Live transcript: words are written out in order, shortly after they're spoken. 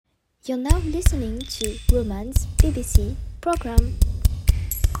You're now listening to Woman's BBC program.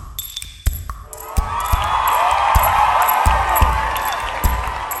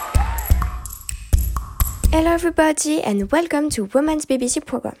 Hello everybody and welcome to Woman's BBC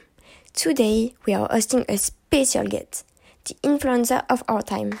program. Today we are hosting a special guest, the influencer of our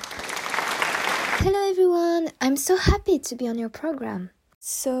time. Hello everyone, I'm so happy to be on your program.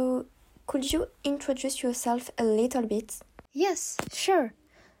 So, could you introduce yourself a little bit? Yes, sure.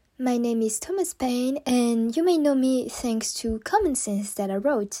 My name is Payne and you may know me thanks to Common Sense that I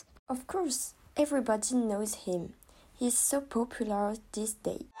wrote. Of course, everybody knows him. He's so popular this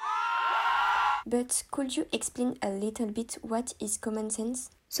day. But could you explain a little bit what is Common Sense?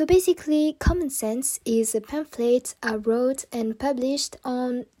 So basically, Common Sense is a pamphlet I wrote and published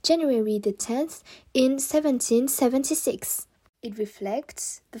on January the 10th in 1776. It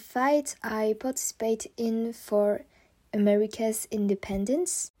reflects the fight I participate in for America's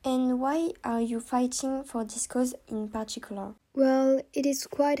independence. And why are you fighting for this cause in particular? Well, it is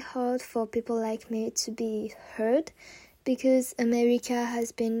quite hard for people like me to be heard because America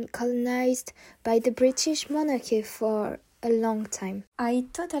has been colonized by the British monarchy for a long time. I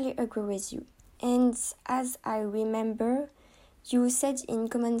totally agree with you. And as I remember, you said in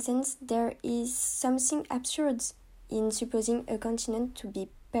Common Sense there is something absurd in supposing a continent to be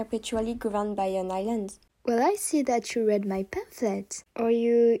perpetually governed by an island. Well, I see that you read my pamphlet. Are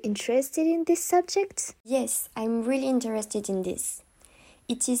you interested in this subject? Yes, I'm really interested in this.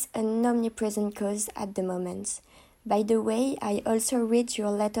 It is an omnipresent cause at the moment. By the way, I also read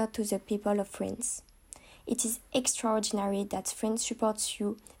your letter to the people of France. It is extraordinary that France supports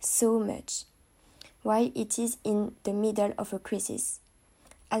you so much, while it is in the middle of a crisis.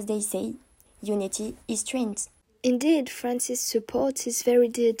 As they say, unity is strength. Indeed, France's support is very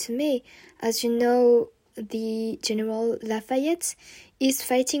dear to me. As you know, the General Lafayette is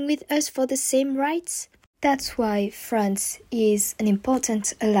fighting with us for the same rights. That's why France is an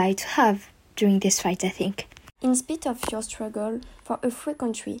important ally to have during this fight, I think. In spite of your struggle for a free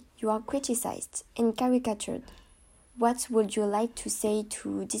country, you are criticized and caricatured. What would you like to say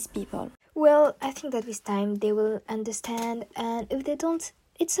to these people? Well, I think that with time they will understand, and if they don't,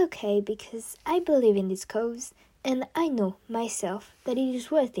 it's okay because I believe in this cause and I know myself that it is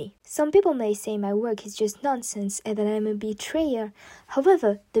worthy. Some people may say my work is just nonsense and that I'm a betrayer.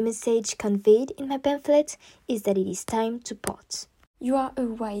 However, the message conveyed in my pamphlet is that it is time to part. You are a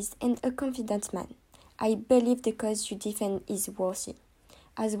wise and a confident man. I believe the cause you defend is worthy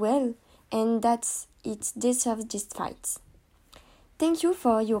as well, and that it deserves this fight. Thank you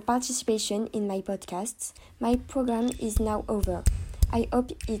for your participation in my podcast. My program is now over. I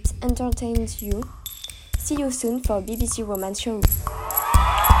hope it entertains you. See you soon for BBC Woman Show.